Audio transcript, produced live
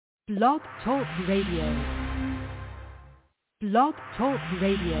Blog Talk Radio. Blog Talk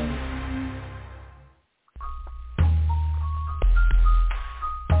Radio.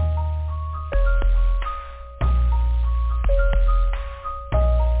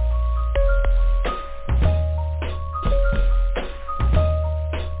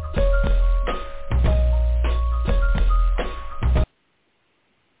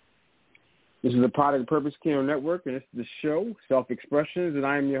 This is a part of the Purpose Kingdom Network, and this is the show, Self-Expressions, and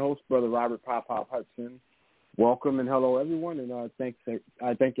I am your host, Brother Robert Pop Hudson. Welcome and hello, everyone, and I thank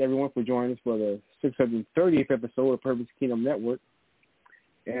everyone for joining us for the 630th episode of Purpose Kingdom Network.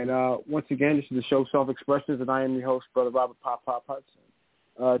 And once again, this is the show, Self-Expressions, and I am your host, Brother Robert Pop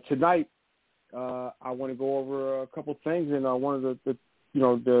Hudson. Tonight, I want to go over a couple things, and one of the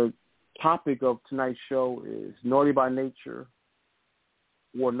topic of tonight's show is naughty by nature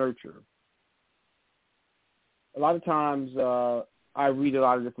or nurture. A lot of times I read a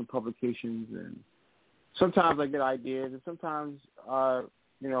lot of different publications, and sometimes I get ideas, and sometimes, for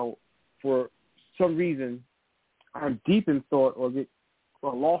some reason, I'm deep in thought or get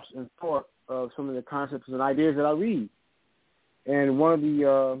lost in thought of some of the concepts and ideas that I read. And one of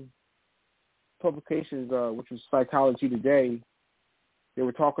the publications, which was Psychology Today, they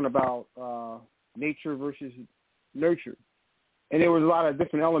were talking about nature versus nurture. And there was a lot of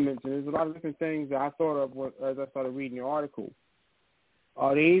different elements, and there's a lot of different things that I thought of as I started reading the article.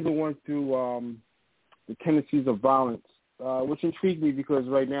 They even went through the tendencies of violence, which intrigued me because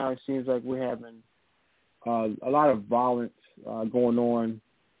right now it seems like we're having a lot of violence going on,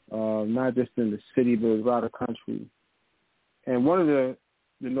 not just in the city, but around the country. And one of the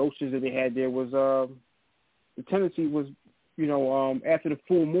notions that they had there was the tendency was, after the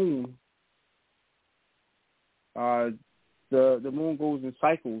full moon, the moon goes in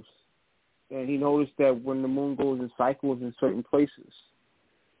cycles, and he noticed that when the moon goes in cycles in certain places,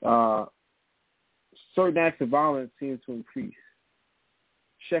 certain acts of violence seem to increase.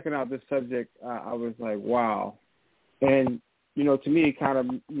 Checking out this subject, I was like, wow. And, to me, it kind of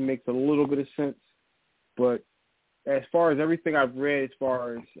makes a little bit of sense. But as far as everything I've read, as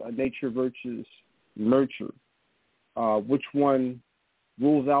far as nature versus nurture, which one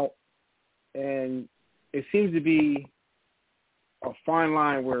rules out? And it seems to be a fine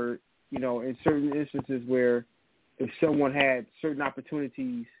line where, in certain instances where if someone had certain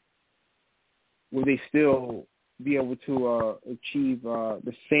opportunities, would they still be able to achieve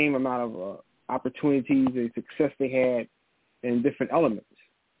the same amount of opportunities and success they had in different elements?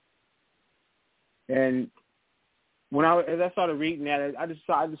 And as I started reading that, I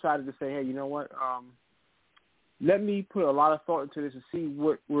decided to say, hey, you know what? Let me put a lot of thought into this and see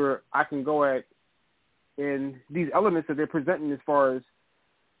where I can go at in these elements that they're presenting as far as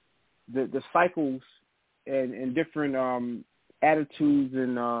the cycles and different attitudes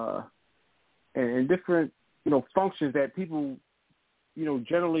and different functions that people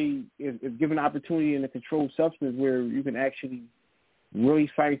generally if given opportunity in a controlled substance where you can actually really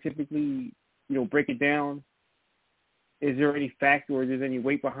scientifically break it down. Is there any fact or is there any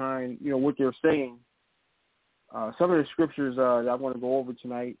weight behind what they're saying? Some of the scriptures that I want to go over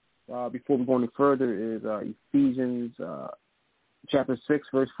tonight before we go any further is Ephesians chapter 6,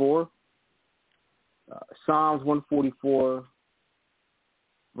 verse 4, Psalms 144,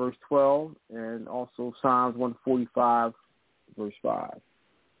 verse 12, and also Psalms 145, verse 5.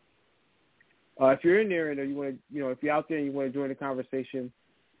 If you're in there and you want to, if you're out there and you want to join the conversation,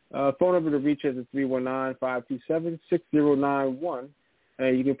 phone number to reach us is 319-527-6091,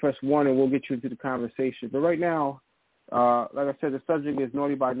 and you can press 1 and we'll get you into the conversation. But right now, like I said, the subject is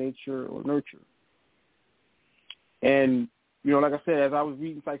naughty by nature or nurture. And, like I said, as I was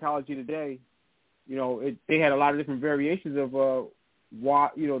reading Psychology Today, they had a lot of different variations of why,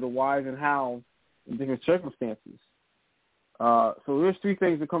 the whys and hows in different circumstances. So there's three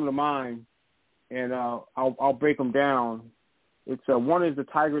things that come to mind, and I'll break them down. It's one is the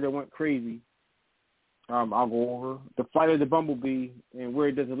tiger that went crazy. I'll go over the flight of the bumblebee and where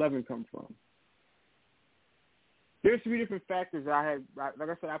does 11 come from. There's three different factors that I had. Like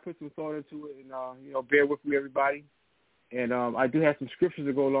I said, I put some thought into it, and bear with me, everybody. And I do have some scriptures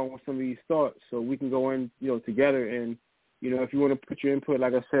to go along with some of these thoughts, so we can go in, together. And if you want to put your input,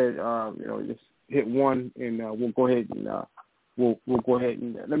 like I said, just hit 1, and we'll go ahead and we'll go ahead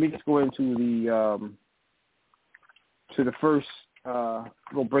and let me just go into the first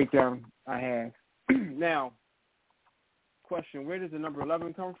little breakdown I have. Now, question: where does the number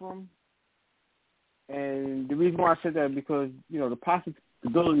 11 come from? And the reason why I said that is because the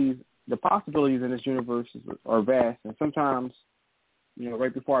possibilities in this universe are vast, and sometimes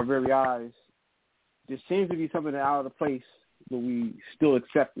right before our very eyes, there seems to be something out of the place, but we still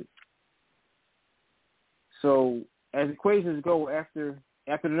accept it. So as equations go, after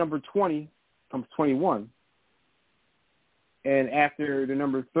the number 20 comes 21, and after the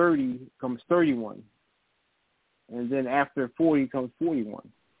number 30 comes 31, and then after 40 comes 41.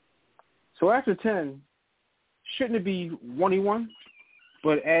 So after 10, shouldn't it be 21?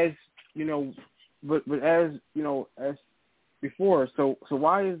 But as you know, but as you know, as before, so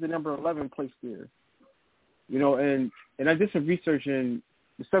why is the number 11 placed there? You know, and I did some research in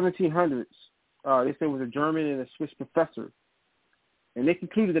the 1700s. They said it was a German and a Swiss professor, and they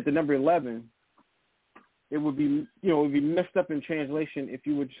concluded that the number 11, it would be messed up in translation if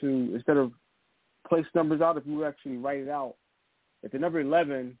you were to, instead of place numbers out, if you would actually write it out, that the number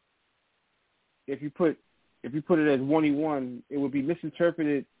 11, if you put it as 1E1, it would be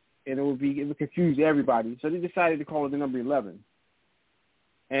misinterpreted and it would confuse everybody. So they decided to call it the number 11.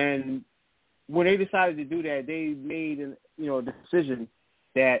 And when they decided to do that, they made a decision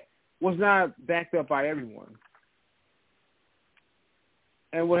that was not backed up by everyone.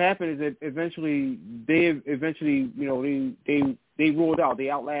 And what happened is that eventually they ruled out. They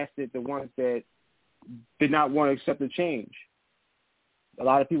outlasted the ones that did not want to accept the change. A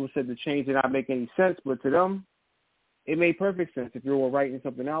lot of people said the change did not make any sense, but to them, it made perfect sense if you were writing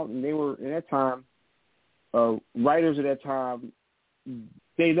something out. And they were, in that time, writers at that time,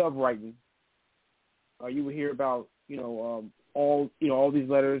 they loved writing. You would hear about, all these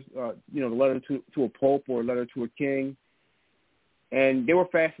letters, the letter to a pope or a letter to a king. And they were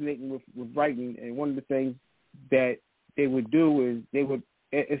fascinated with writing. And one of the things that they would do is they would,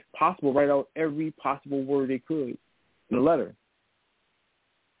 if possible, write out every possible word they could in a letter.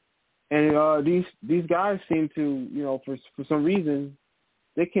 And these guys seem to, for some reason,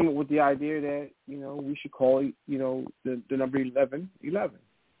 they came up with the idea that, we should call, the number 11.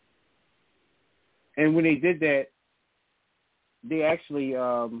 And when they did that, they actually,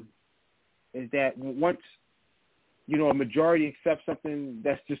 is that once, a majority accepts something,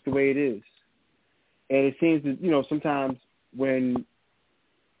 that's just the way it is. And it seems that, sometimes when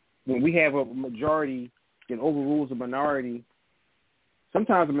we have a majority that overrules a minority,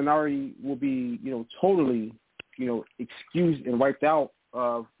 sometimes the minority will be, totally, excused and wiped out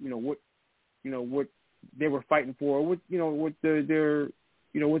of, what they were fighting for, or what they're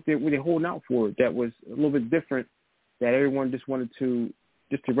holding out for. That was a little bit different. That everyone just wanted to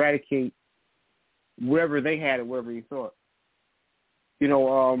eradicate wherever they had it, wherever he thought. I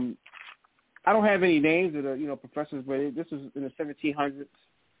don't have any names of the professors, but this was in the 1700s.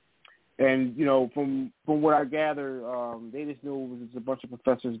 And, from what I gather, they just knew it was just a bunch of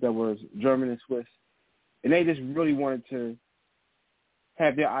professors that was German and Swiss. And they just really wanted to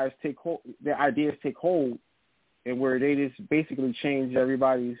have their ideas take hold, and where they just basically changed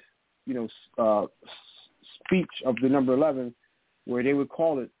everybody's, speech of the number 11, where they would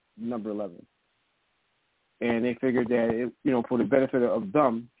call it number 11. And they figured that, for the benefit of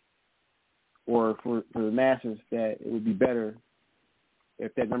them, or for the masses, that it would be better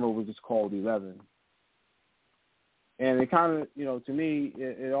if that number was just called 11. And it kind of, to me,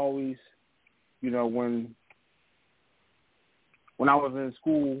 it always, when I was in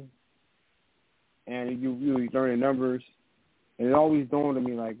school and you learn the numbers, and it always dawned on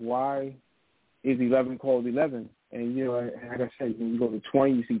me, like, why is 11 called 11? And, like I said, when you go to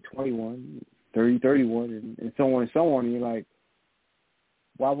 20, you see 21, 30, 31, and so on and so on. And you're like,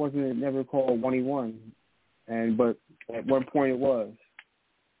 why wasn't it never called 1E1? But at one point it was.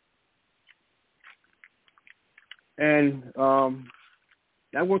 And I'm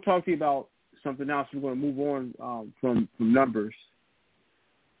going to talk to you about something else. We're going to move on from numbers.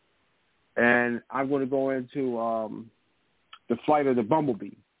 And I'm going to go into the flight of the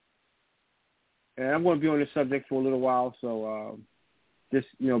bumblebee. And I'm going to be on this subject for a little while, so just,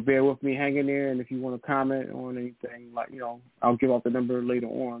 bear with me, hang in there. And if you want to comment on anything, I'll give out the number later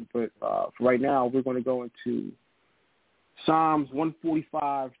on. But for right now, we're going to go into Psalms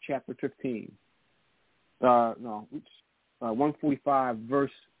 145, chapter 15. 145,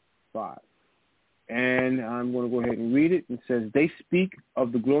 verse 5. And I'm going to go ahead and read it. It says, "They speak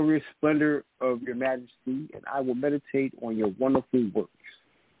of the glorious splendor of your majesty, and I will meditate on your wonderful works."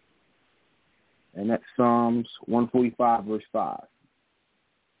 And that's Psalms 145, verse 5.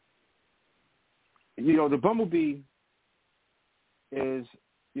 The bumblebee is,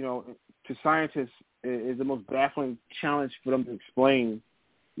 to scientists, is the most baffling challenge for them to explain.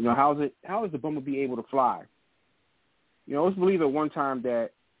 How is the bumblebee able to fly? It was believed at one time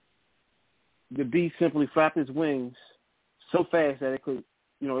that the bee simply flapped its wings so fast that it could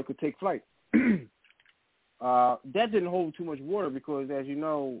take flight. That didn't hold too much water because, as you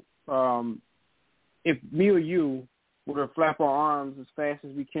know, if me or you would have flap our arms as fast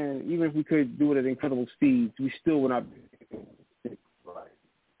as we can, even if we could do it at incredible speeds, we still would not be right.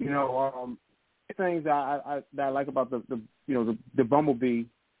 You know, things that I like about the bumblebee,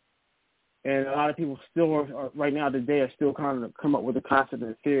 and a lot of people still are right now today are still kind of come up with the concept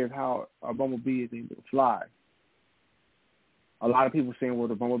and theory of how a bumblebee is able to fly. A lot of people saying, well,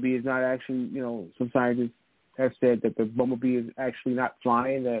 the bumblebee is not actually, you know, some scientists have said that the bumblebee is actually not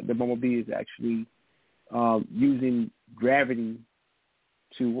flying, that the bumblebee is actually using gravity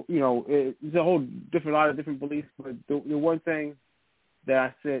to, you know, it's a whole different, lot of different beliefs, but the one thing that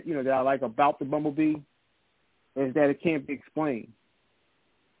I said, you know, that I like about the bumblebee is that it can't be explained.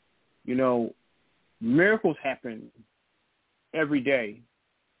 You know, miracles happen every day,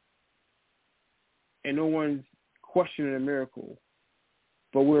 and no one's questioning a miracle,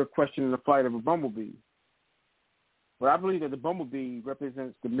 but we're questioning the flight of a bumblebee. But I believe that the bumblebee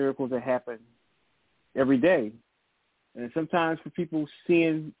represents the miracles that happen every day. And sometimes for people,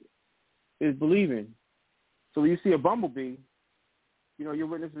 seeing is believing. So when you see a bumblebee, you know, you're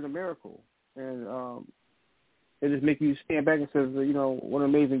witnessing a miracle. And it just makes you stand back and says, you know, what an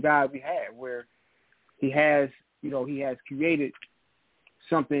amazing God we have, where he has, you know, he has created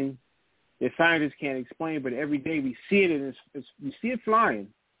something that scientists can't explain, but every day we see it, and we see it flying.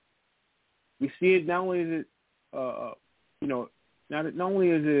 We see it, not only is it, you know, not only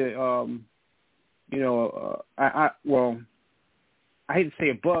is it, you know, I hate to say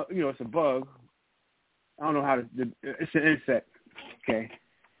a bug, you know, it's a bug. I don't know how to, it's an insect, okay?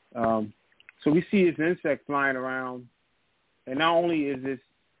 So we see it's an insect flying around, and not only is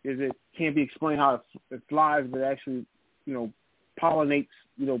it can't be explained how it flies, but actually, you know, pollinates,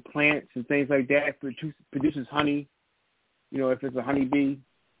 you know, plants and things like that, produces honey, you know, if it's a honeybee.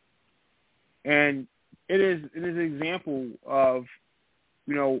 And it is an example of,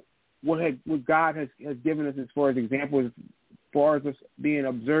 you know, what God has given us as far as examples, as far as us being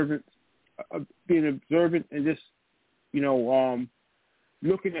observant and just, you know,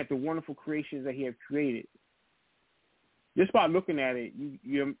 looking at the wonderful creations that he has created. Just by looking at it,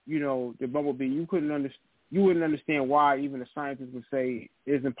 you know, the bumblebee, you wouldn't understand why even a scientist would say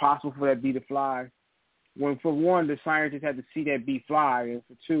it's impossible for that bee to fly. When, for one, the scientist had to see that bee fly, and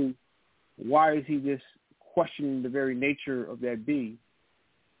for two, why is he just questioning the very nature of that bee?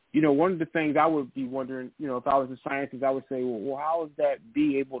 You know, one of the things I would be wondering, you know, if I was a scientist, I would say, well, how is that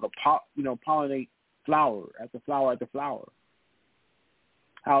bee able to pollinate flower after flower after flower?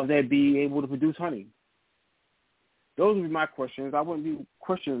 How is that bee able to produce honey? Those would be my questions. I wouldn't be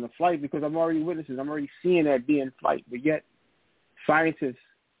questioning the flight because I'm already witnessing. I'm already seeing that bee in flight. But yet, scientists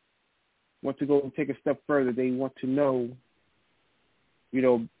want to go and take a step further. They want to know, you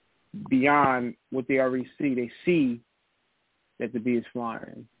know, beyond what they already see. They see that the bee is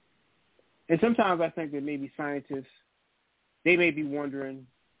flying. And sometimes I think that maybe scientists, they may be wondering,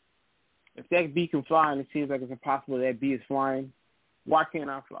 if that bee can fly and it seems like it's impossible that bee is flying, why can't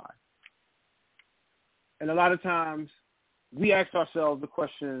I fly? And a lot of times we ask ourselves the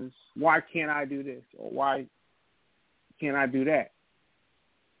questions, why can't I do this? Or why can't I do that?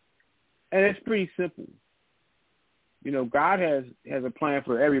 And it's pretty simple. You know, God has a plan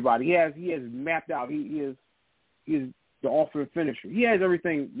for everybody. He has mapped out. He is the author and finisher. He has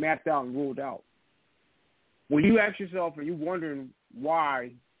everything mapped out and ruled out. When you ask yourself and you're wondering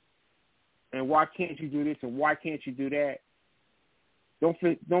why, and why can't you do this and why can't you do that, don't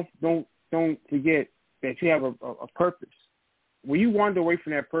forget that you have a purpose. When you wander away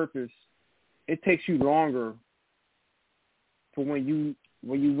from that purpose, it takes you longer for when you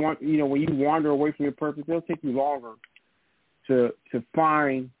wander away from your purpose, it'll take you longer to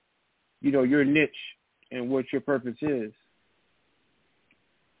find, you know, your niche and what your purpose is.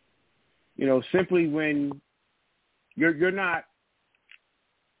 You know, simply when you're not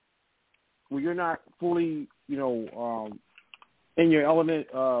fully, you know, in your element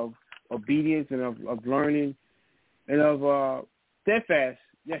of obedience and of learning and of steadfast,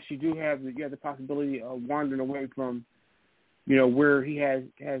 yes, you have the possibility of wandering away from, you know, where he has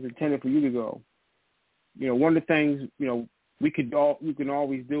intended for you to go. You know, one of the things, you know, we can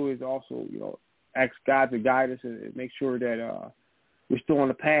always do is also, you know, ask God to guide us and make sure that we're still on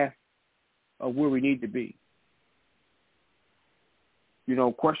the path of where we need to be. You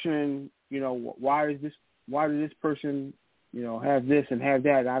know, questioning, you know, why does this person, you know, have this and have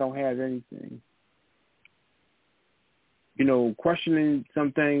that, and I don't have anything. You know, questioning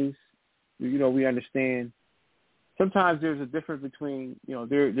some things, you know, we understand. Sometimes there's a difference between, you know,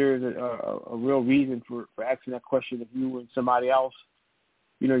 there's a real reason for asking that question. If you and somebody else,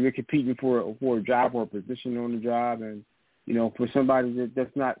 you know, you're competing for a job or a position on the job, and, you know, for somebody that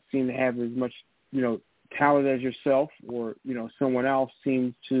does not seem to have as much, you know, talented as yourself or, someone else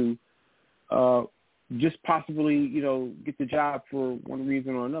seems to just possibly, get the job for one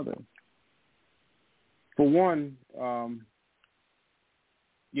reason or another. For one,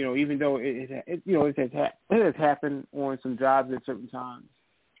 even though it has happened on some jobs at certain times,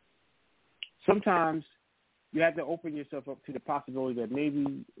 sometimes you have to open yourself up to the possibility that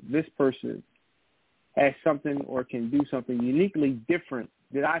maybe this person has something or can do something uniquely different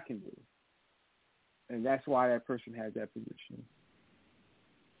that I can do. And that's why that person has that position.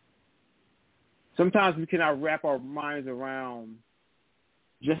 Sometimes we cannot wrap our minds around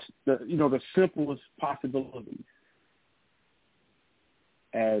just the simplest possibilities,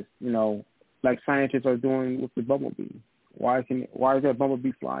 as like scientists are doing with the bumblebee. Why is that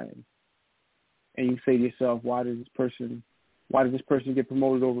bumblebee flying? And you say to yourself, why does this person get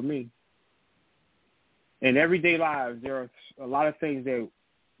promoted over me? In everyday lives, there are a lot of things that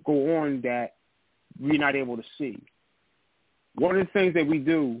go on that we're not able to see. One of the things that we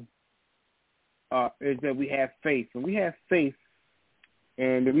do is that we have faith. And we have faith,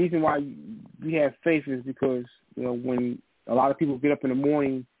 and the reason why we have faith is because, when a lot of people get up in the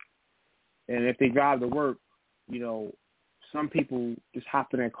morning and if they drive to work, some people just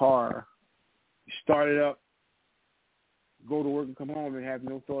hop in their car, start it up, go to work and come home and have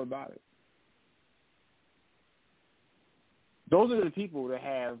no thought about it. Those are the people that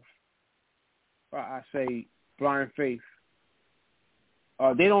have, I say, blind faith.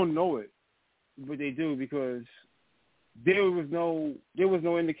 They don't know it, but they do, because there was no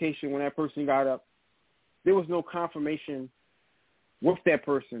indication when that person got up. There was no confirmation with that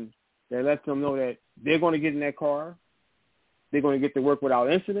person that lets them know that they're going to get in that car, they're going to get to work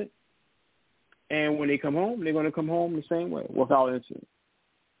without incident, and when they come home, they're going to come home the same way, without incident.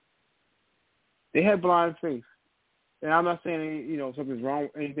 They had blind faith. And I'm not saying,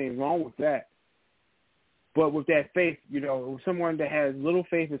 anything's wrong with that. But with that faith, someone that has little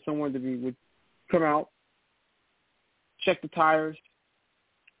faith is someone that would come out, check the tires,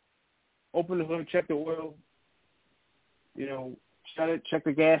 open the hood, check the oil, shut it, check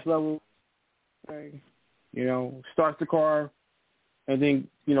the gas level, start the car, and then,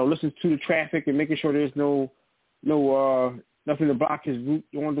 listen to the traffic and making sure there's nothing to block his route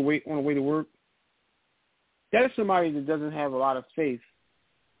on the way to work. That is somebody that doesn't have a lot of faith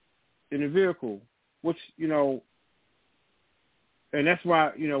in the vehicle, which, and that's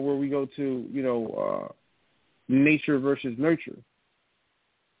why, where we go to, nature versus nurture.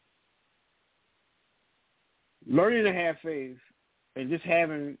 Learning to have faith and just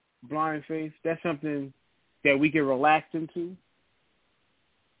having blind faith, that's something that we can relax into.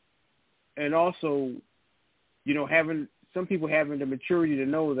 And also, some people having the maturity to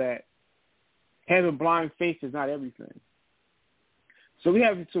know that having blind faith is not everything. So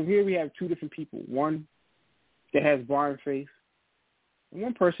here we have two different people. One that has blind faith, and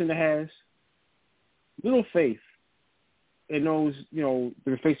one person that has little faith and knows,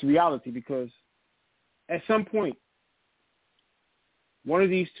 to face reality, because at some point, one of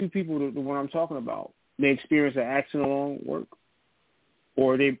these two people, the one I'm talking about, they experience an accident along work,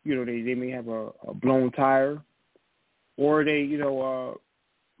 or they may have a blown tire, or they,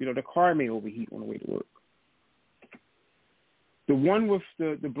 the car may overheat on the way to work. The one with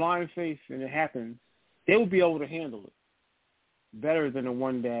the blind faith, and it happens, they will be able to handle it better than the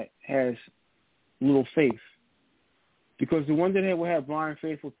one that has little faith. Because the one that will have blind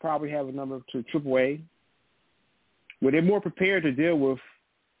faith will probably have a number to AAA, where they're more prepared to deal with,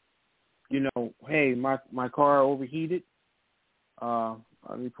 hey, my car overheated.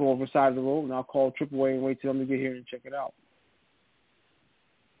 Let me pull over the side of the road, and I'll call AAA and wait till them to get here and check it out.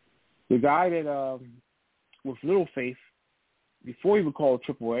 The guy that with little faith, before he would call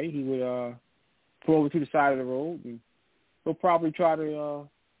AAA, he would pull over to the side of the road, and he'll probably try to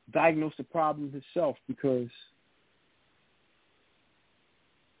diagnose the problem himself, because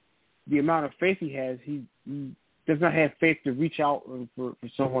the amount of faith he has, he does not have faith to reach out for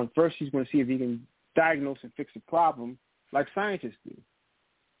someone. First, he's going to see if he can diagnose and fix the problem like scientists do.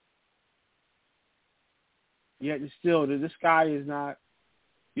 Yet still, this guy is not,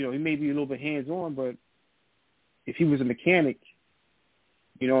 he may be a little bit hands-on, but if he was a mechanic,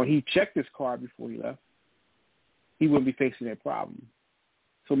 and he checked his car before he left, he wouldn't be facing that problem.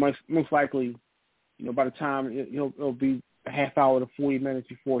 So most likely, by the time it'll be a half hour to 40 minutes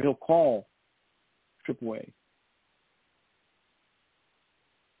before he'll call AAA.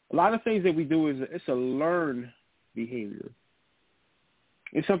 A lot of things that we do it's a learned behavior.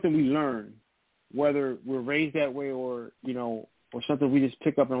 It's something we learn, whether we're raised that way or something we just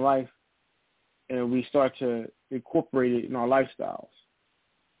pick up in life and we start to incorporate it in our lifestyles.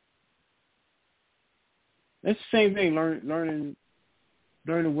 It's the same thing. Learning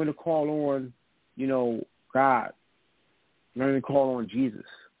when to call on, God. Learning to call on Jesus.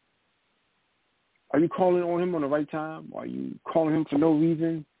 Are you calling on him on the right time? Are you calling him for no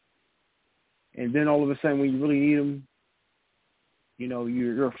reason? And then all of a sudden, when you really need him,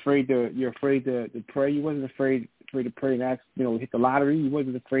 you're afraid to pray. You wasn't afraid to pray and ask, hit the lottery. You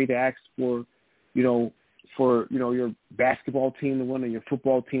wasn't afraid to ask for, your basketball team to win or your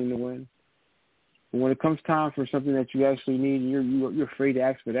football team to win. But when it comes time for something that you actually need, you're afraid to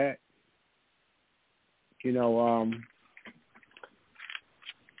ask for that.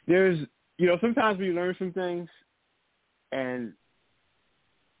 There's, sometimes we learn some things, and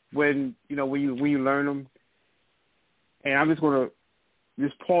when you learn them, and I'm just going to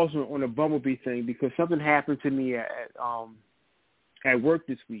just pause on the bumblebee thing because something happened to me at work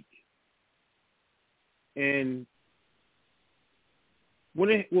this week, and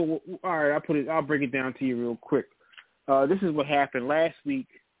all right, I'll break it down to you real quick. This is what happened last week.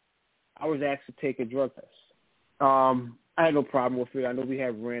 I was asked to take a drug test. I had no problem with it. I know we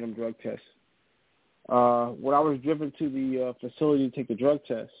have random drug tests. When I was driven to the facility to take the drug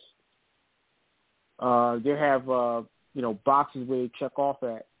test, they have boxes where they check off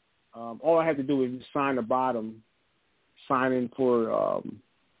at. All I had to do is just sign the bottom, sign in for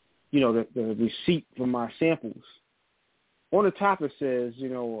the receipt for my samples. On the top it says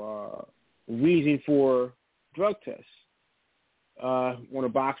reason for drug test. On the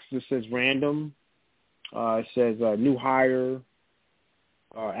boxes it says random. It says new hire,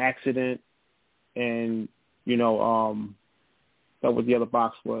 accident, and that what the other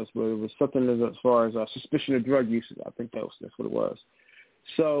box was, but it was something as far as suspicion of drug use. I think that's what it was.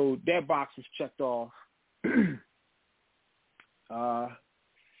 So that box was checked off.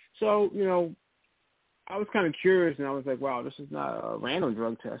 I was kind of curious, and I was like, wow, this is not a random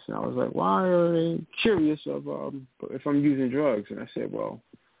drug test. And I was like, why are they curious of if I'm using drugs? And I said, well,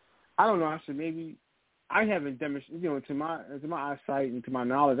 I don't know. I said, maybe I haven't demonstrated, to my eyesight and to my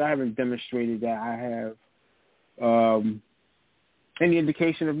knowledge, I haven't demonstrated that I have any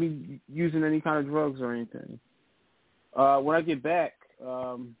indication of me using any kind of drugs or anything. When I get back,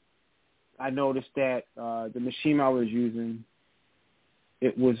 I noticed that the machine I was using,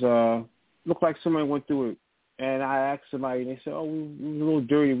 it was looked like somebody went through it. And I asked somebody, and they said, "Oh, it was a little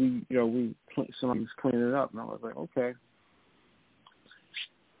dirty. Somebody was cleaning it up." And I was like, "Okay."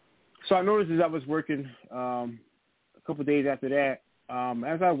 So I noticed as I was working a couple of days after that,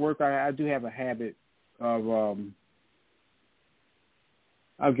 as I work, I do have a habit of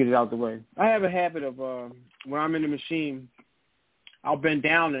I'll get it out the way. I have a habit of when I'm in the machine, I'll bend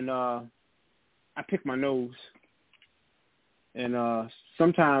down and I pick my nose. And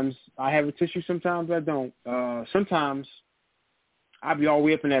sometimes I have a tissue, sometimes I don't. Sometimes I'll be all the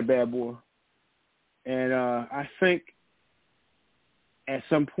way up in that bad boy. And I think at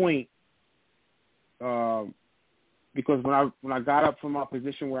some point, because when I got up from my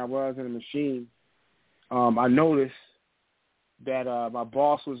position where I was in the machine, I noticed that my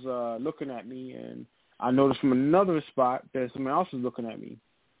boss was looking at me, and I noticed from another spot that someone else was looking at me.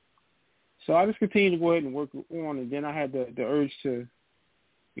 So I just continued to go ahead and work on, and then I had the urge to,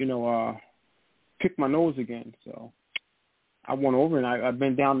 pick my nose again. So I went over and I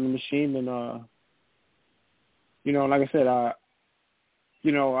bent down in the machine, and like I said,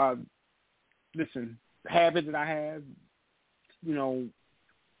 listen, habit that I have,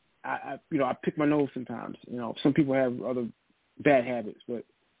 I pick my nose sometimes. Some people have other bad habits, but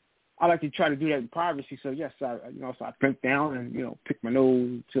I like to try to do that in privacy. So yes, so I bent down and pick my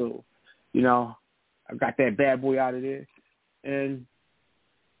nose until I got that bad boy out of there. And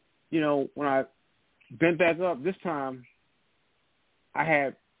when I bent back up this time, I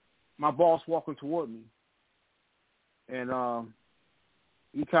had my boss walking toward me, and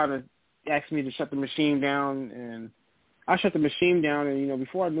he kind of asked me to shut the machine down, and I shut the machine down, and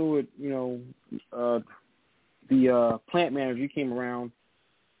before I knew it, the plant manager, he came around,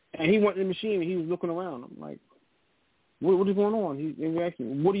 and he went in the machine, and he was looking around. I'm like, what is going on? He asked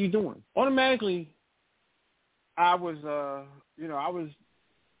me, what are you doing? Automatically, I was,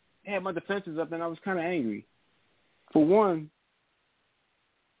 had my defenses up, and I was kind of angry. For one,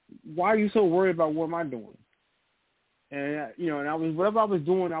 why are you so worried about what am I doing? And, and I was, whatever I was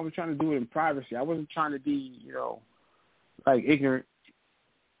doing, I was trying to do it in privacy. I wasn't trying to be, ignorant.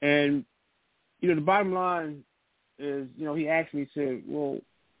 And, the bottom line is, he asked me, said, well,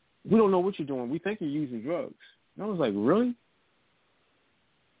 we don't know what you're doing. We think you're using drugs. And I was like, really?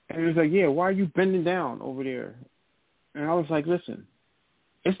 And he was like, yeah, why are you bending down over there? And I was like, listen,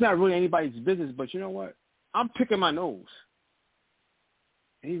 it's not really anybody's business, but you know what? I'm picking my nose.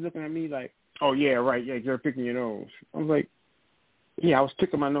 And he's looking at me like, oh, yeah, right, yeah, you're picking your nose. I was like, yeah, I was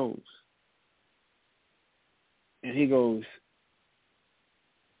picking my nose. And he goes,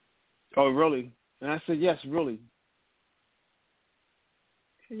 oh, really? And I said, yes, really.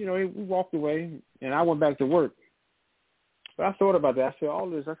 And, we walked away, and I went back to work. But I thought about that. I said,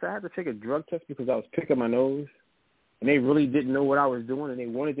 I had to take a drug test because I was picking my nose, and they really didn't know what I was doing, and they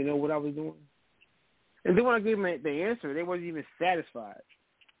wanted to know what I was doing. And then when I gave them the answer, they wasn't even satisfied.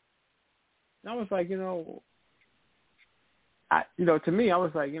 And I was like, to me, I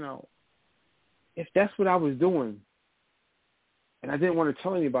was like, if that's what I was doing, and I didn't want to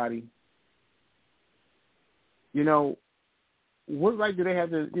tell anybody, what right do they have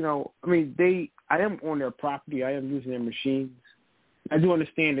to, I am on their property. I am using their machines. I do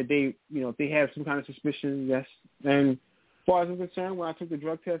understand that they, if they have some kind of suspicion, yes. And as far as I'm concerned, when I took the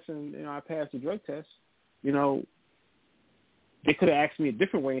drug test and, I passed the drug test, they could have asked me a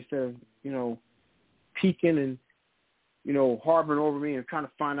different way instead of, peeking and, harboring over me and trying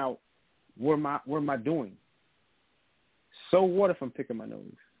to find out what am I doing? So what if I'm picking my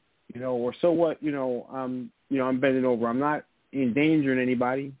nose? Or so what, I'm bending over. I'm not endangering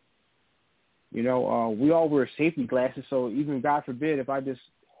anybody. We all wear safety glasses, so even God forbid if I just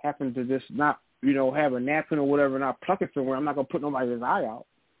happen to just not, have a napkin or whatever and I pluck it somewhere, I'm not going to put nobody's eye out.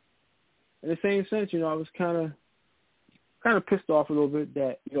 In the same sense, I was kind of pissed off a little bit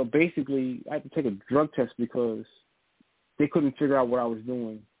that, basically I had to take a drug test because they couldn't figure out what I was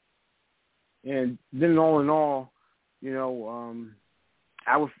doing. And then all in all,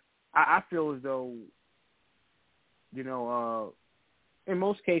 I feel as though, in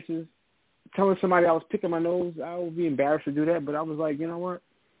most cases, telling somebody I was picking my nose, I would be embarrassed to do that. But I was like, you know what?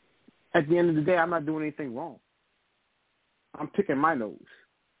 At the end of the day, I'm not doing anything wrong. I'm picking my nose.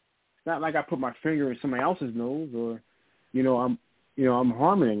 It's not like I put my finger in somebody else's nose or, I'm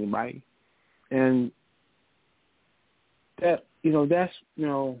harming anybody. And that, that's,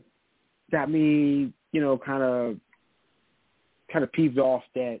 got me, kind of peeved off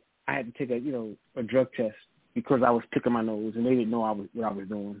that I had to take a drug test because I was picking my nose and they didn't know what I was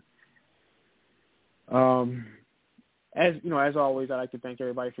doing. As always, I'd like to thank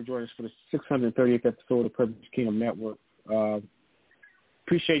everybody for joining us for the 630th episode of the Purpose Kingdom Network.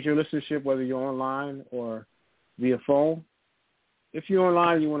 Appreciate your listenership, whether you're online or via phone. If you're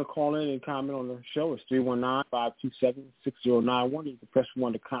online and you want to call in and comment on the show, it's 319-527-6091. You can press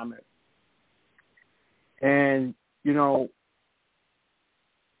 1 to comment. And,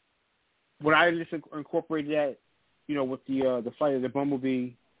 when I just incorporated that, with the flight of the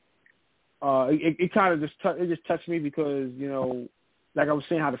Bumblebee, it kind of just touched me because, like I was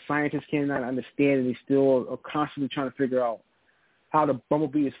saying, how the scientists cannot understand and they still are constantly trying to figure out how the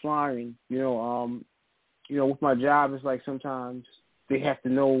Bumblebee is flying. With my job, it's like sometimes they have to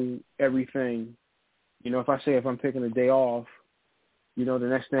know everything. If I'm taking a day off, the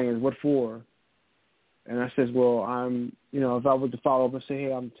next thing is what for? And I says, well, I'm, if I were to follow up and say,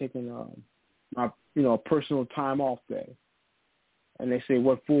 hey, I'm taking my, a personal time off day. And they say,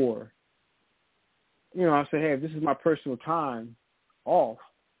 what for? I say, hey, if this is my personal time off,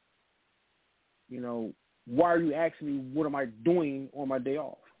 why are you asking me what am I doing on my day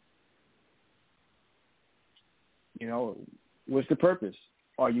off? What's the purpose?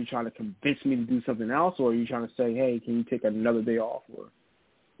 Are you trying to convince me to do something else, or are you trying to say, hey, can you take another day off?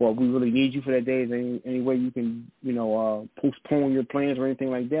 Or we really need you for that day. Is there any way you can, postpone your plans or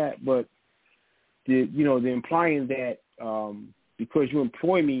anything like that? But the implying that because you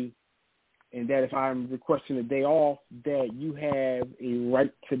employ me and that if I'm requesting a day off, that you have a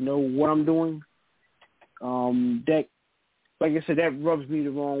right to know what I'm doing, that, like I said, that rubs me the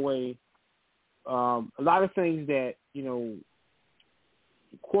wrong way. A lot of things that,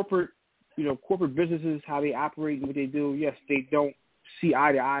 corporate businesses, how they operate and what they do, yes, they don't see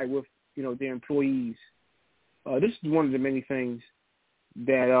eye to eye with, their employees. This is one of the many things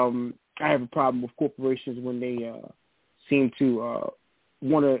that I have a problem with corporations when they seem to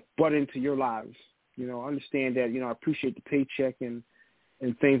want to butt into your lives. Understand that, I appreciate the paycheck and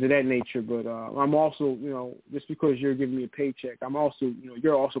things of that nature, but I'm also, just because you're giving me a paycheck, I'm also,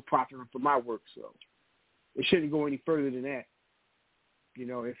 you're also profiting from my work, so it shouldn't go any further than that.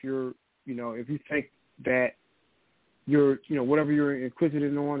 If you're, if you think that you're, whatever you're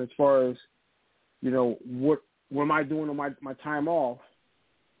inquisitive on as far as, what am I doing on my time off,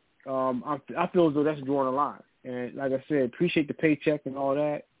 I feel as though that's drawing a line. And like I said, appreciate the paycheck and all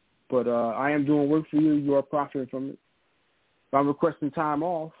that, but I am doing work for you. You are profiting from it. If I'm requesting time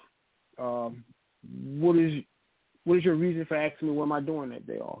off, what is your reason for asking me what am I doing that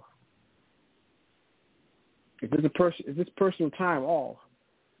day off? If it's personal time off,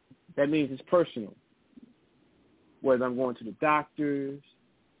 that means it's personal. Whether I'm going to the doctors,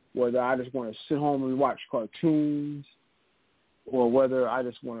 whether I just want to sit home and watch cartoons, or whether I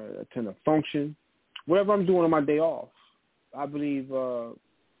just want to attend a function, whatever I'm doing on my day off, I believe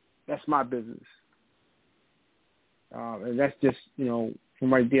that's my business. And that's just,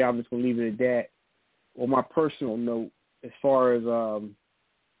 from right there, I'm just going to leave it at that. On my personal note, as far as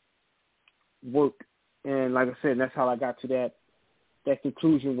work, and like I said, that's how I got to that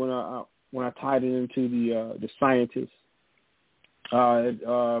conclusion when I tied it into the scientists.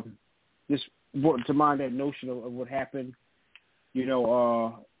 Just brought to mind that notion of what happened,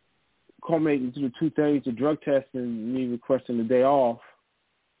 culminating to the two things, the drug test and me requesting the day off,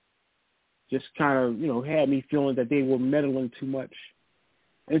 just kind of, had me feeling that they were meddling too much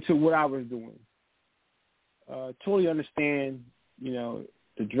into what I was doing. Totally understand, the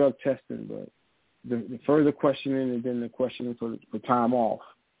drug testing, but the further questioning and then the questioning for time off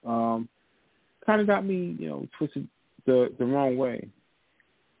kind of got me, twisted the wrong way.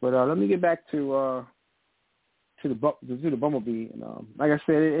 But let me get back to the bumblebee. And like I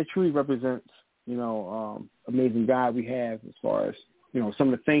said, it truly represents, amazing God we have as far as,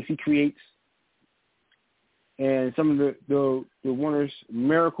 some of the things he creates and some of the wonders,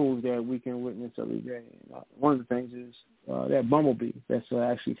 miracles that we can witness every day. And, one of the things is that bumblebee that's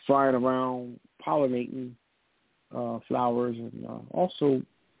actually flying around, pollinating flowers, and also,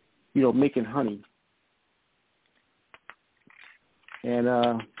 making honey. And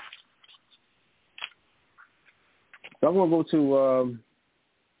so I'm going to go to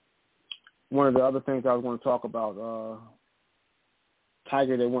one of the other things I was going to talk about,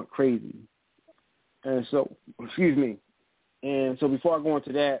 tiger that went crazy. And so, And so before I go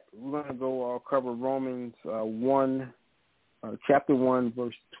into that, we're going to go cover Romans 1, chapter 1,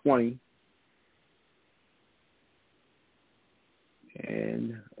 verse 20.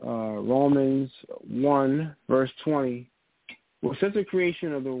 And Romans 1, verse 20. Well, since the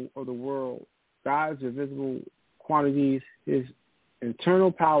creation of the world, God's invisible quantities, his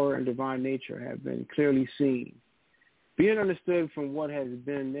internal power and divine nature have been clearly seen, being understood from what has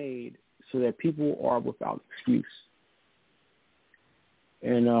been made, so that people are without excuse.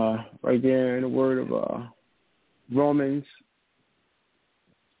 And right there in the word of Romans,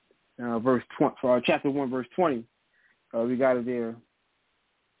 verse 20, for chapter 1, verse 20, we got it there.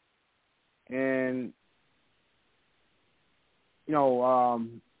 And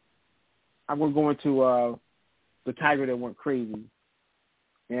I'm going to go into the tiger that went crazy.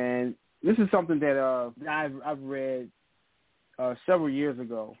 And this is something that I've read several years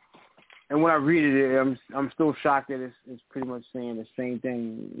ago. And when I read it, I'm still shocked that it's pretty much saying the same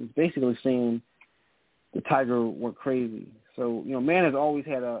thing. It's basically saying the tiger went crazy. So, man has always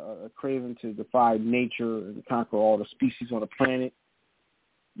had a craving to defy nature and conquer all the species on the planet.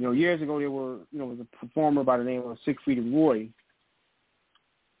 Years ago, there was a performer by the name of Siegfried and Roy.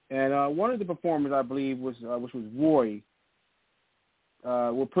 And one of the performers, I believe, which was Roy,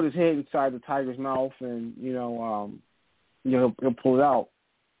 will put his head inside the tiger's mouth and, he'll pull it out.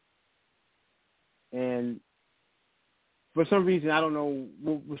 And for some reason, I don't know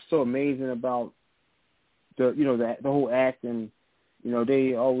what was so amazing about the whole act. And,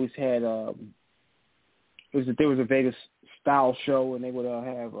 they always had, there was a Vegas style show, and they would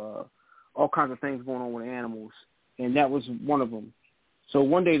have all kinds of things going on with animals. And that was one of them. So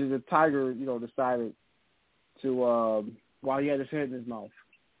one day the tiger, decided to, while he had his head in his mouth,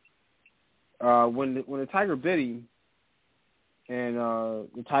 when the tiger bit him, and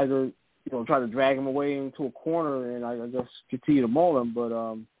the tiger, tried to drag him away into a corner, and I guess continue to maul him. But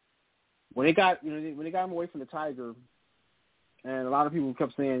when they got him away from the tiger, and a lot of people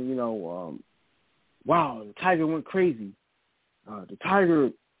kept saying, wow, the tiger went crazy. The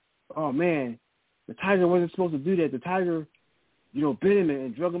tiger, oh man, the tiger wasn't supposed to do that. The tiger, bit him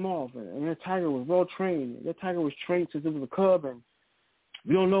and drug him off. And that tiger was well trained. That tiger was trained since it was a cub, and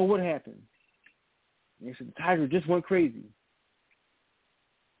we don't know what happened. And they said the tiger just went crazy.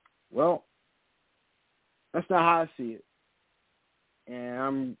 Well, that's not how I see it. And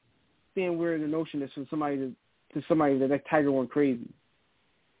I'm seeing where the notion is from somebody that tiger went crazy.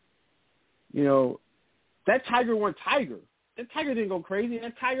 That tiger went tiger. That tiger didn't go crazy.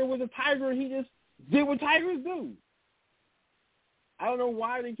 That tiger was a tiger, and he just did what tigers do. I don't know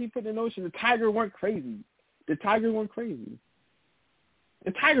why they keep putting the notion the tiger went crazy. The tiger went crazy.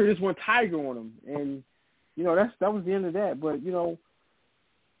 The tiger just went tiger on him, and that was the end of that. But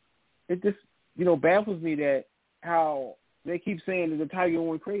it just baffles me that how they keep saying that the tiger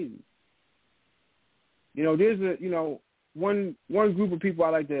went crazy. There's one group of people I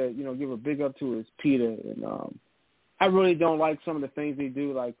like to give a big up to is PETA, and I really don't like some of the things they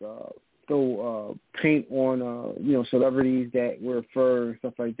do, like throw paint on, celebrities that wear fur and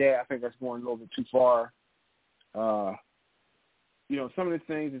stuff like that. I think that's going a little bit too far. Some of the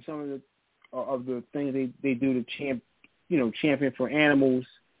things and some of the things they do to champion for animals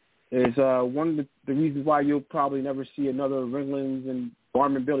is one of the reasons why you'll probably never see another Ringling and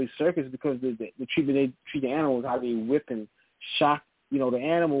Barnum Billy circus, because the treatment they treat the animals, how they whip and shock, the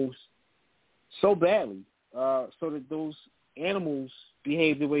animals so badly, so that those animals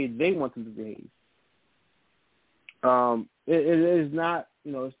behave the way they want them to behave. It is not,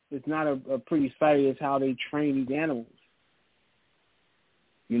 it's not a pretty sight as how they train these animals.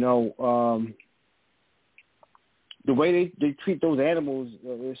 The way they treat those animals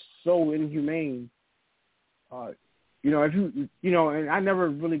is so inhumane. If and I never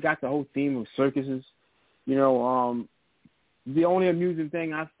really got the whole theme of circuses. The only amusing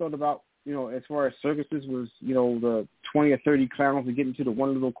thing I thought about, as far as circuses was, the 20 or 30 clowns that get into the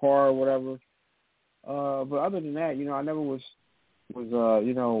one little car or whatever. But other than that, I never was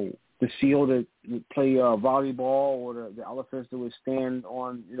the seal that would play volleyball, or the elephants that would stand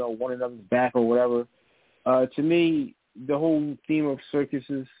on, one another's back or whatever. To me, the whole theme of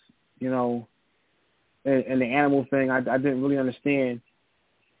circuses, and the animal thing, I didn't really understand.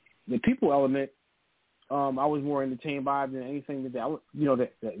 The people element, I was more entertained by than anything that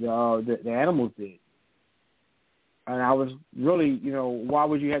the animals did. And I was really, why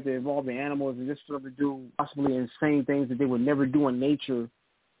would you have to involve the animals and just for them to do possibly insane things that they would never do in nature?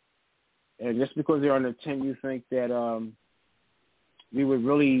 And just because they're on the tent, you think that we would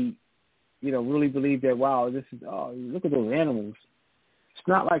really, really believe that, wow, this is, look at those animals. It's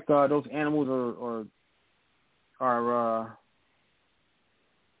not like those animals are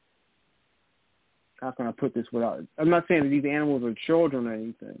how can I put this without, I'm not saying that these animals are children or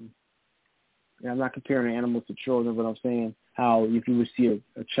anything. I'm not comparing animals to children, but I'm saying how if you would see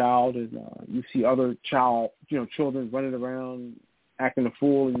a child and you see other children running around acting a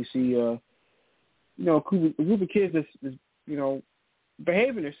fool, and you see a group of kids that's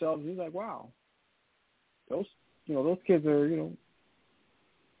behaving themselves, and you're like, wow, those kids are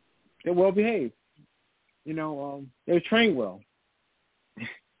they're well behaved, they're trained well.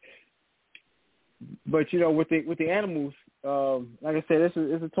 But with the animals, like I said, it's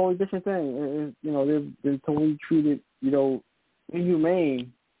a totally different thing. They've been totally treated,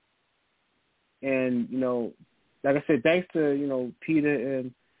 inhumane. And like I said, thanks to Peter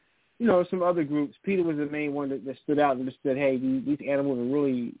and some other groups. Peter was the main one that stood out and just said, hey, these animals are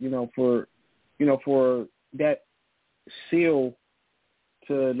really for that seal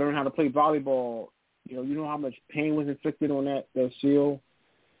to learn how to play volleyball. You know how much pain was inflicted on that seal.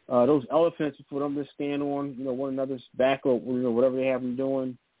 Those elephants, for them to stand on, one another's back or whatever they have them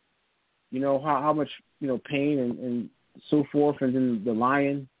doing, how much, pain and so forth. And then the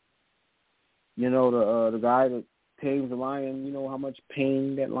lion, the guy that tames the lion, how much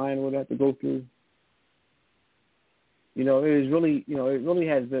pain that lion would have to go through. It is really, it really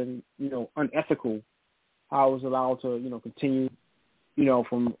has been, unethical how it was allowed to, continue,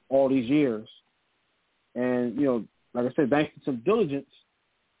 from all these years. And, like I said, thanks to some diligence,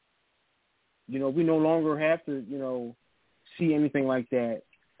 we no longer have to, see anything like that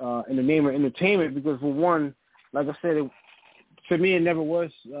in the name of entertainment, because for one, like I said, for me, it never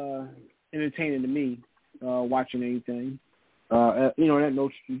was entertaining to me watching anything. That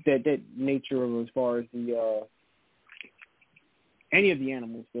nature of as far as the any of the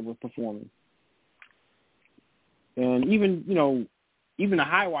animals that were performing, and even the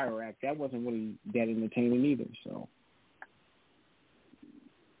high wire act, that wasn't really that entertaining either. So.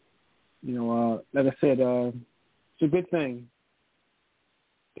 Like I said, it's a good thing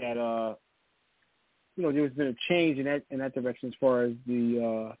that there's been a change in that direction as far as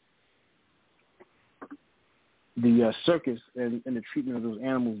the circus and the treatment of those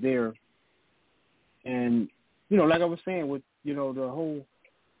animals there. And like I was saying, with the whole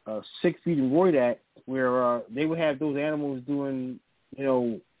 6 Feet and Royd Act, where they would have those animals doing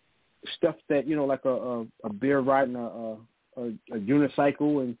stuff that like a bear riding a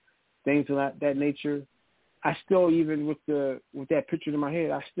unicycle and things of that nature. I still, even with that picture in my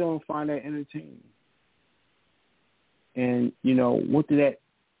head, I still don't find that entertaining. And what did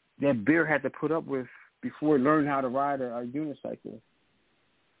that bear had to put up with before it learned how to ride a unicycle?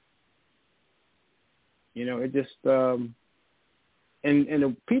 It just and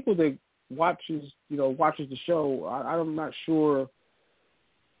the people that watches the show, I'm not sure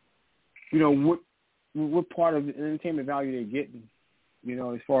what part of the entertainment value they're getting.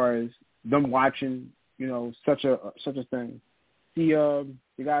 As far as them watching, such a thing. The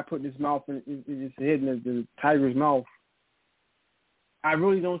the guy putting his mouth in his head in the tiger's mouth, I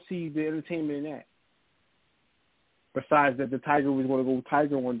really don't see the entertainment in that. Besides that the tiger was going to go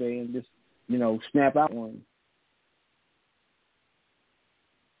tiger one day and just, snap out one.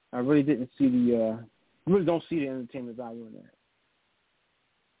 I really didn't see really don't see the entertainment value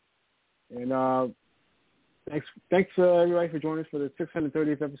in that. And thanks everybody for joining us for the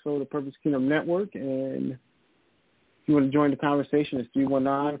 630th episode of the Purpose Kingdom Network. And if you want to join the conversation, it's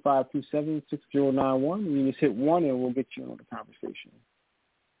 319-527-6091. You just hit 1 and we'll get you on the conversation.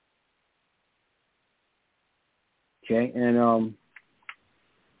 Okay, and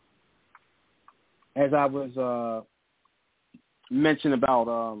as I was mentioning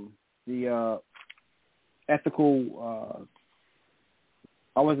about the ethical,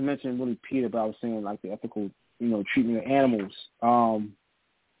 I wasn't mentioning really Peter, but I was saying like the ethical, treatment of animals.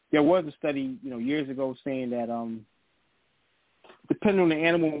 There was a study, years ago saying that depending on the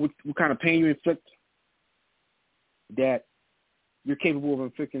animal, what kind of pain you inflict, that you're capable of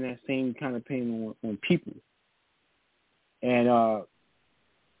inflicting that same kind of pain on people. And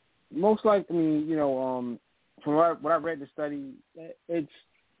most likely, from what I read the study,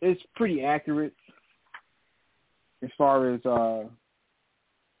 it's pretty accurate as far as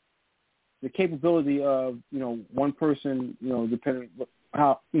the capability of one person, depending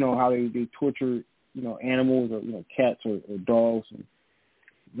how they torture animals or cats or dogs. And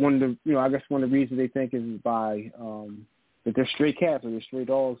one of the I guess one of the reasons they think is by that they're stray cats or they're stray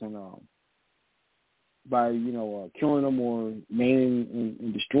dogs, and by killing them or maiming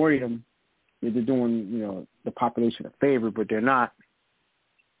and destroying them, they're doing the population a favor, but they're not.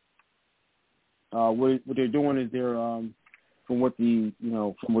 What they're doing is they're from what the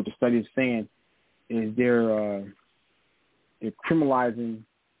study is saying is they're criminalizing,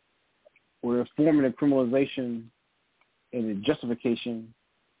 or they're forming a criminalization and a justification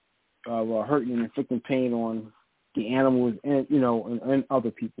of hurting and inflicting pain on the animals and and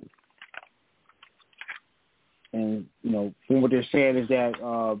other people. And from what they're saying is that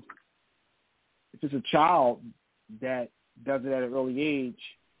if it's a child that does it at an early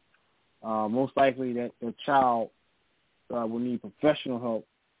age, most likely that the child will need professional help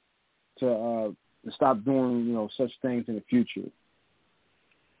to stop doing such things in the future.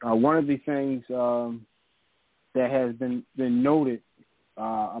 One of the things that has been noted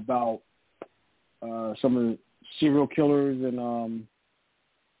about some of the serial killers and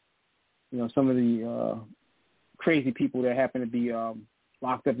some of the crazy people that happen to be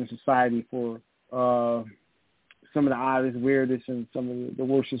locked up in society for some of the oddest, weirdest, and some of the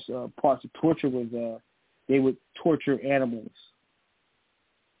worstest parts of torture was they would torture animals,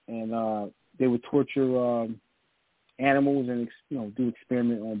 and they would torture animals and do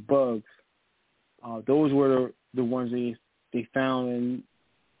experiment on bugs. Those were the ones they found in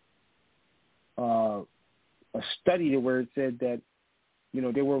a study where it said that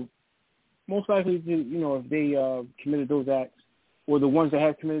they were most likely to if they committed those acts, or the ones that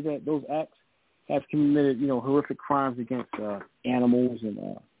have committed those acts have committed horrific crimes against animals,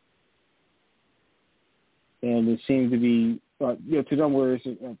 and it seems to be to them where it's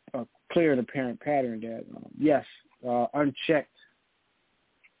a clear and apparent pattern that unchecked,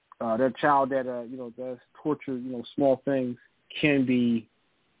 that child that does torture small things can be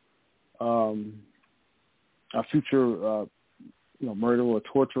a future murder or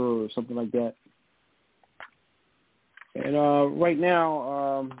torture or something like that. And right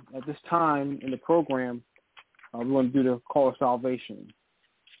now, at this time in the program, we're going to do the Call of Salvation.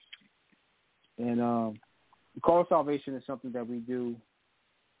 And the Call of Salvation is something that we do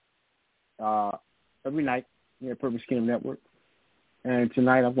every night here at Purpose Kingdom Network. And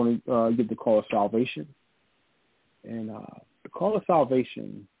tonight I'm going to give the Call of Salvation. And the Call of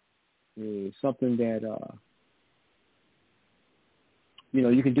Salvation is something that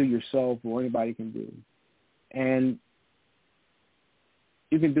you can do yourself, or anybody can do. And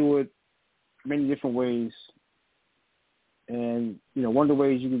you can do it many different ways. And, one of the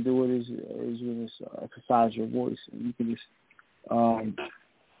ways you can do it is you just exercise your voice. And you can just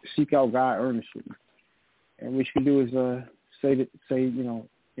seek out God earnestly. And what you can do is say,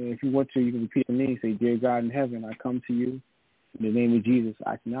 if you want to, you can repeat to me, say, "Dear God in heaven, I come to you. In the name of Jesus,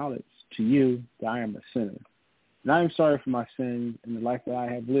 I acknowledge to you that I am a sinner. And I am sorry for my sins and the life that I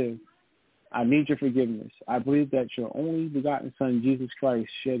have lived. I need your forgiveness. I believe that your only begotten Son, Jesus Christ,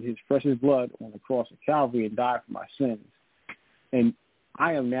 shed his precious blood on the cross of Calvary and died for my sins. And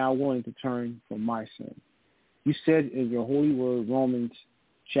I am now willing to turn from my sin. You said in your holy word, Romans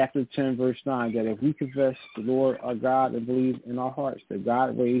chapter 10, verse 9, that if we confess the Lord our God and believe in our hearts that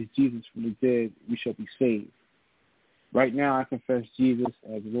God raised Jesus from the dead, we shall be saved. Right now, I confess Jesus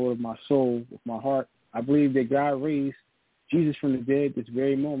as Lord of my soul with my heart. I believe that God raised Jesus from the dead this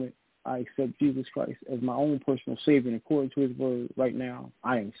very moment. I accept Jesus Christ as my own personal Savior, and according to his word, right now,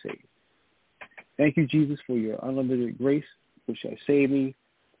 I am saved. Thank you, Jesus, for your unlimited grace, which has saved me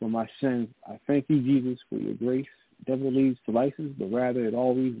from my sins. I thank you, Jesus, for your grace. It never leads to license, but rather it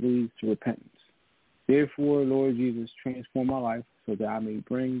always leads to repentance. Therefore, Lord Jesus, transform my life so that I may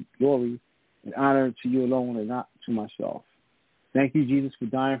bring glory and honor to you alone and not to myself. Thank you, Jesus, for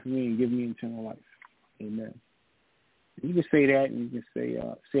dying for me and giving me eternal life. Amen. You can say that, and you can say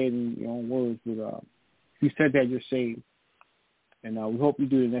it in your own words, but if you said that, you're saved. And we hope you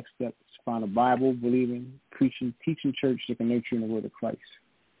do the next step to find a Bible, believing, preaching, teaching church that can nurture in the word of Christ.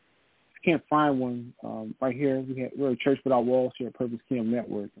 If you can't find one, right here, we're a church without walls here at Purpose Kingdom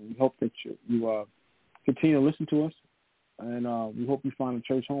Network, and we hope that you continue to listen to us, and we hope you find a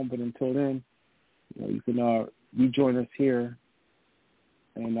church home. But until then, you can rejoin us here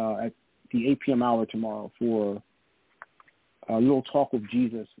and at the 8 p.m. hour tomorrow for a little talk with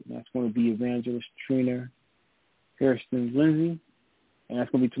Jesus. And that's going to be Evangelist Trina Harrison Lindsay, and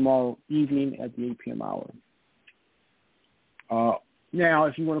that's going to be tomorrow evening at the 8 p.m. hour. Now,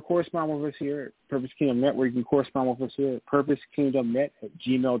 if you want to correspond with us here at Purpose Kingdom Network, you can correspond with us here at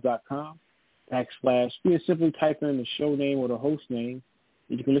purposekingdomnet@gmail.com. / you can simply type in the show name or the host name,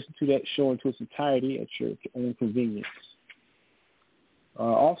 and you can listen to that show into its entirety at your own convenience.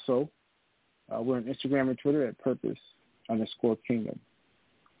 Also, we're on Instagram and Twitter at Purpose_Kingdom.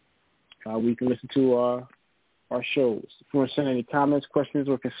 We can listen to our shows. If you want to send any comments, questions,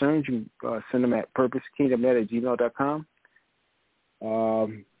 or concerns, you can send them at purposekingdomnet@gmail.com.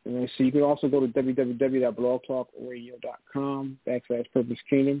 And so you can also go to www.blogtalkradio.com / Purpose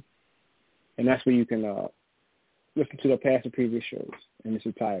Kingdom, and that's where you can listen to the past and previous shows in its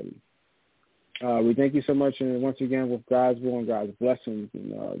entirety. We thank you so much, and once again, with God's will and God's blessings,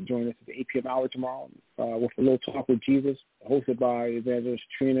 and join us at the 8 p.m. hour tomorrow with a little talk with Jesus, hosted by Evangelist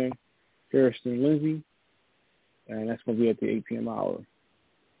Trina Harrison Lindsay, and that's going to be at the 8 p.m. hour.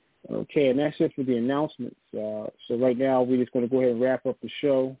 Okay, and that's it for the announcements. So right now, we're just going to go ahead and wrap up the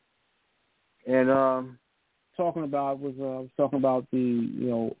show. And talking about the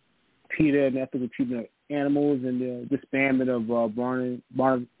PETA and ethical treatment of animals and the disbandment of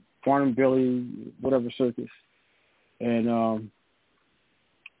Barnum Billy, whatever circus. And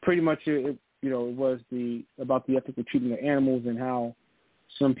pretty much it was about the ethical treatment of animals and how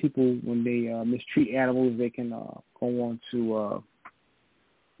some people, when they mistreat animals, they can go on to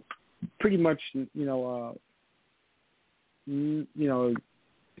pretty much, it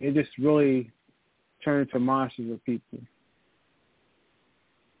just really turned to monsters of people.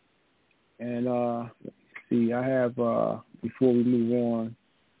 And let's see, I have, before we move on,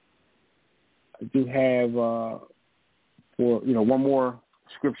 I do have, one more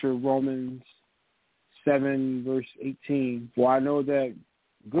scripture, Romans 7, verse 18. For I know that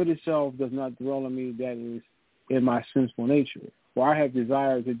good itself does not dwell in me, that is in my sinful nature. For I have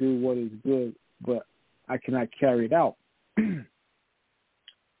desired to do what is good, but I cannot carry it out.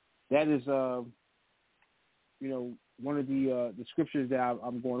 That is, one of the scriptures that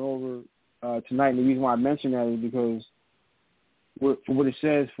I'm going over tonight. And the reason why I mention that is because for what it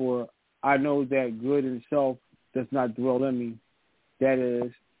says, for I know that good in itself does not dwell in me, that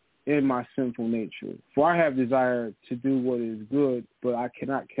is in my sinful nature. For I have desired to do what is good, but I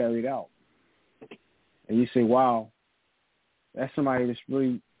cannot carry it out. And you say, wow, that's somebody that's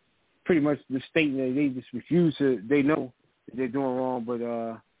really pretty much the statement that they just refuse to, they know that they're doing wrong, but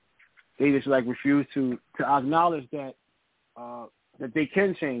they just refuse to acknowledge that that they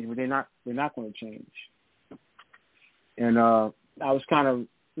can change, but they're not going to change. And I was kind of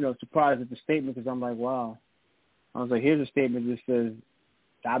surprised at the statement, because I'm like, wow. I was like, here's a statement that says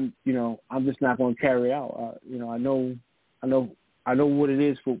I'm just not going to carry it out. I know what it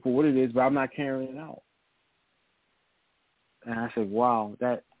is for what it is, but I'm not carrying it out. And I said, wow,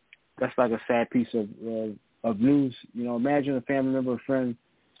 that's like a sad piece of news. Imagine a family member or friend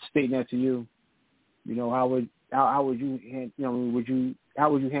stating that to you. How would you how would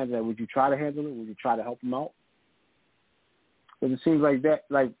you handle that? Would you try to handle it? Would you try to help them out? Because it seems like that,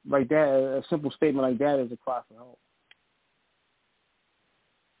 like that, a simple statement like that is a cry for help.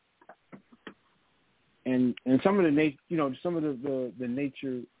 And some of the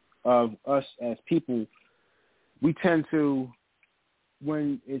nature of us as people, we tend to,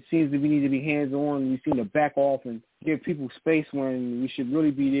 when it seems that we need to be hands-on, we seem to back off and give people space when we should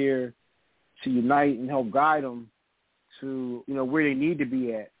really be there to unite and help guide them to, where they need to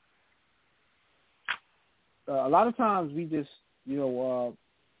be at. A lot of times we just,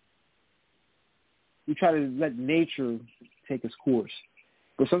 we try to let nature take its course.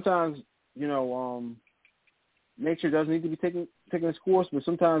 But sometimes, nature does need to be taking its course, but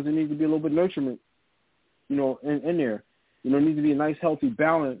sometimes there needs to be a little bit of nurturement, in there. There needs to be a nice, healthy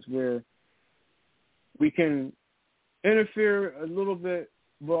balance where we can interfere a little bit,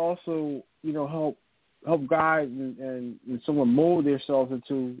 but also, help guide and someone mold themselves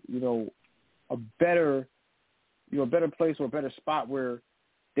into, a better place or a better spot where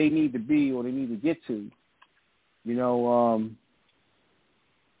they need to be or they need to get to. All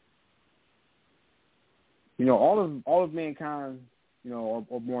of mankind, are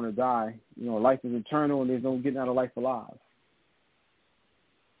born to die. Life is eternal, and there's no getting out of life alive.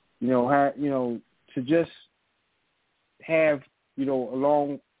 To just have,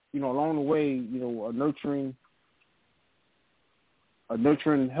 along the way, a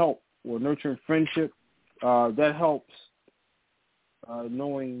nurturing help or nurturing friendship, that helps.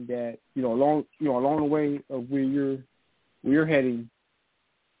 Knowing that, along the way of where you're heading,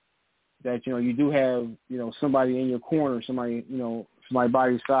 that, you do have, somebody in your corner, somebody by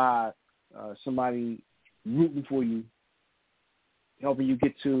your side, somebody rooting for you, helping you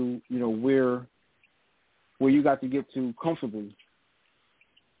get to, where you got to get to comfortably.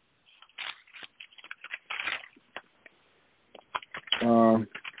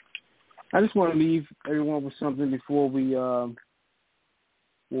 I just want to leave everyone with something before we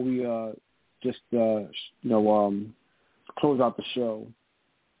close out the show.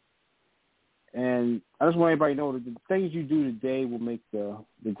 And I just want everybody to know that the things you do today will make the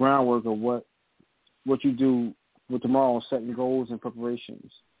groundwork of what you do with tomorrow, setting goals and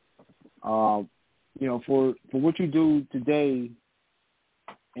preparations. For what you do today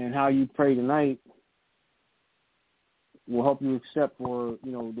and how you pray tonight will help you accept for,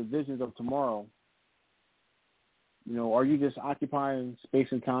 the visions of tomorrow. Are you just occupying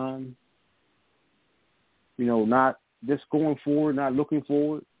space and time? Not just going forward, not looking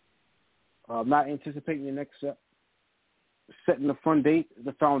forward, not anticipating the next step, setting the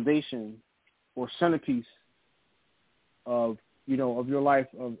foundation or centerpiece of your life,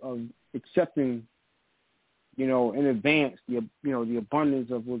 of accepting, in advance the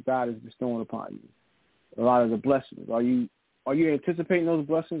abundance of what God is bestowing upon you. A lot of the blessings. Are you anticipating those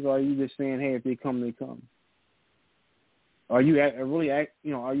blessings, or are you just saying, hey, if they come, they come? Are you actually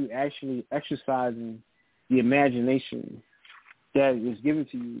exercising the imagination that is given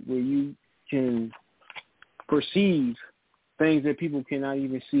to you, where you can perceive things that people cannot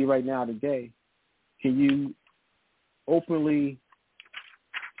even see right now today? Can you openly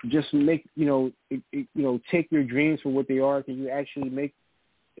just make, take your dreams for what they are? Can you actually make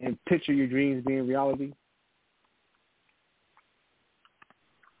and picture your dreams being reality?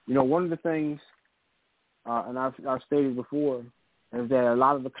 One of the things, and I've stated before, is that a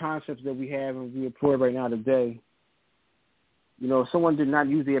lot of the concepts that we have and we employ right now today, if someone did not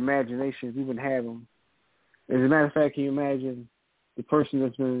use the imagination, we wouldn't have them. As a matter of fact, can you imagine the person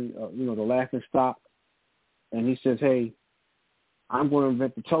that's been, the laughing stock, and he says, hey, I'm going to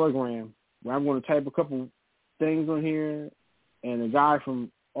invent the telegram, where I'm going to type a couple things on here, and a guy from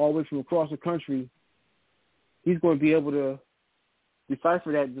all the way from across the country, he's going to be able to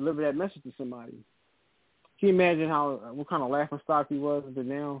decipher that, deliver that message to somebody. Can you imagine what kind of laughing stock he was? But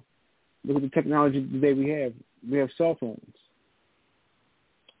now, look at the technology today we have. We have cell phones.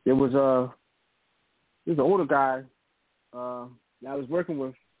 There's an older guy that I was working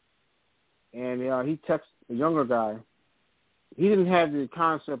with, and he texted a younger guy. He didn't have the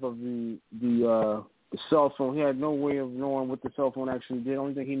concept of the cell phone. He had no way of knowing what the cell phone actually did. The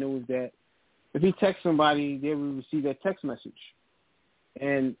only thing he knew was that if he texted somebody, they would receive that text message.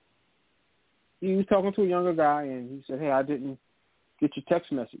 And he was talking to a younger guy, and he said, hey, I didn't get your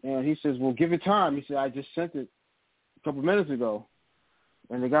text message. And he says, well, give it time. He said, I just sent it a couple minutes ago.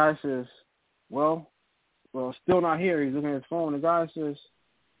 And the guy says, well, still not here. He's looking at his phone. The guy says,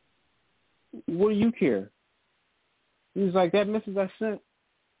 what do you care? He's like, that message I sent.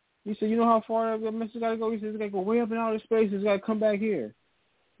 He said, you know how far that message got to go? He said, it's got to go way up in outer space. It's got to come back here.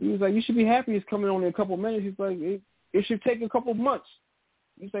 He was like, you should be happy it's coming only a couple minutes. He's like, it should take a couple months.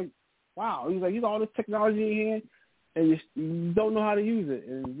 He's like, wow. He's like, you got all this technology in here, and you don't know how to use it.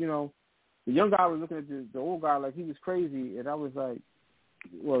 And, the young guy was looking at the old guy like he was crazy, and I was like,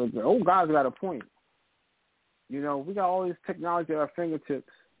 well, the old guy's got a point. We got all this technology at our fingertips,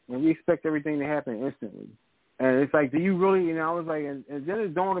 and we expect everything to happen instantly. And it's like, do you really, I was like, and then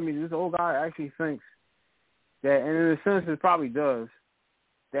it dawned on me, this old guy actually thinks that, and in a sense it probably does,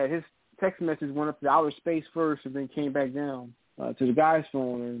 that his text message went up to outer space first and then came back down to the guy's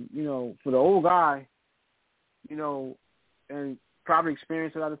phone. And, for the old guy, and probably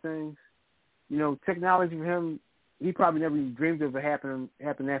experienced a lot of things, technology for him, he probably never even dreamed of it happening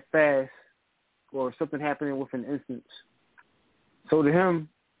that fast or something happening within an instance. So to him,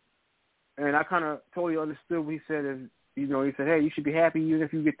 and I kind of totally understood what he said is, he said, hey, you should be happy even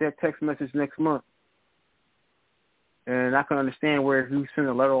if you get that text message next month. And I can understand where if you send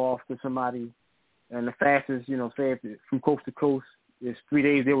a letter off to somebody and the fastest, say if from coast to coast is 3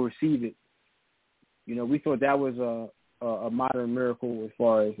 days, they will receive it. We thought that was a modern miracle as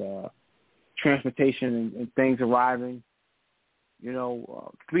far as transportation and things arriving.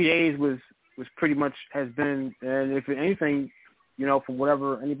 3 days was pretty much has been, and if anything, from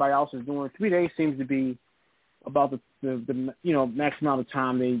whatever anybody else is doing, 3 days seems to be about the max amount of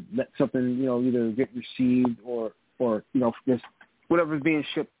time they let something, either get received or just whatever's being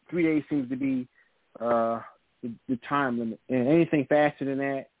shipped. 3 days seems to be the time limit. And anything faster than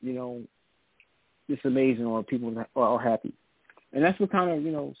that, it's amazing, or people are happy. And that's what kind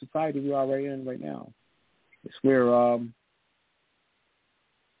of, society we are in right now. It's where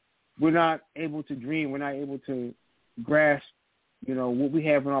we're not able to dream. We're not able to grasp, what we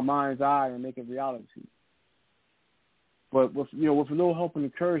have in our mind's eye and make it reality. But with a little help and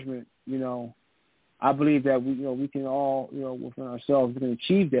encouragement, I believe that we can all, within ourselves, we can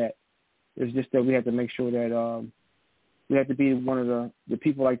achieve that. It's just that we have to make sure that we have to be one of the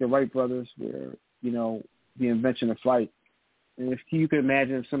people like the Wright brothers, where, the invention of flight. And if you could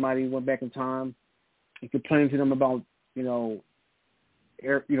imagine if somebody went back in time and complained to them about,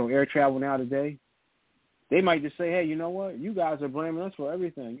 air travel now today, they might just say, hey, you know what? You guys are blaming us for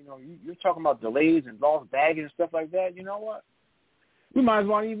everything. You're talking about delays and lost baggage and stuff like that. You know what? We might as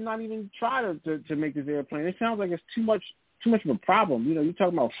well not even try to make this airplane. It sounds like it's too much of a problem. You're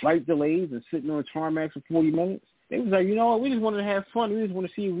talking about flight delays and sitting on a tarmac for 40 minutes. They was like, you know what? We just wanted to have fun. We just want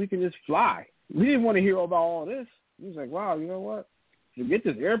to see if we can just fly. We didn't want to hear about all this. He was like, wow, you know what? Forget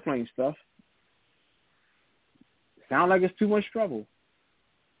this airplane stuff. Sound like it's too much trouble.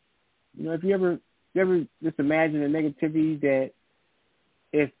 If you ever just imagine the negativity that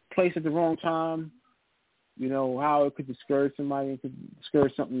if placed at the wrong time, how it could discourage somebody, it could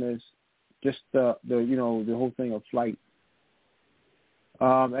discourage something that's just the whole thing of flight.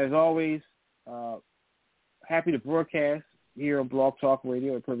 As always, happy to broadcast here on Blog Talk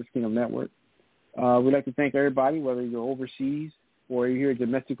Radio at Purpose Kingdom Network. We'd like to thank everybody, whether you're overseas or you're here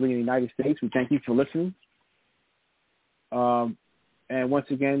domestically in the United States. We thank you for listening. And once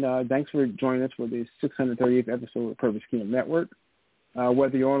again, thanks for joining us for the 638th episode of Purpose Kingdom Network,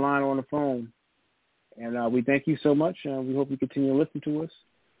 whether you're online or on the phone. And we thank you so much. We hope you continue to listen to us.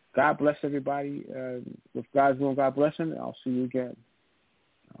 God bless everybody. With God's will and God bless him, I'll see you again.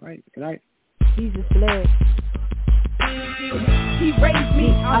 All right. Good night. Jesus bless. He raised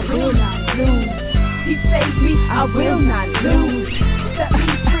me, I will not lose. He saved me, I will not lose. Set me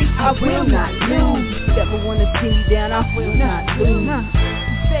free, I will not lose. Never wanna see me down, I will not lose. He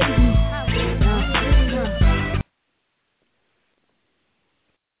saved me.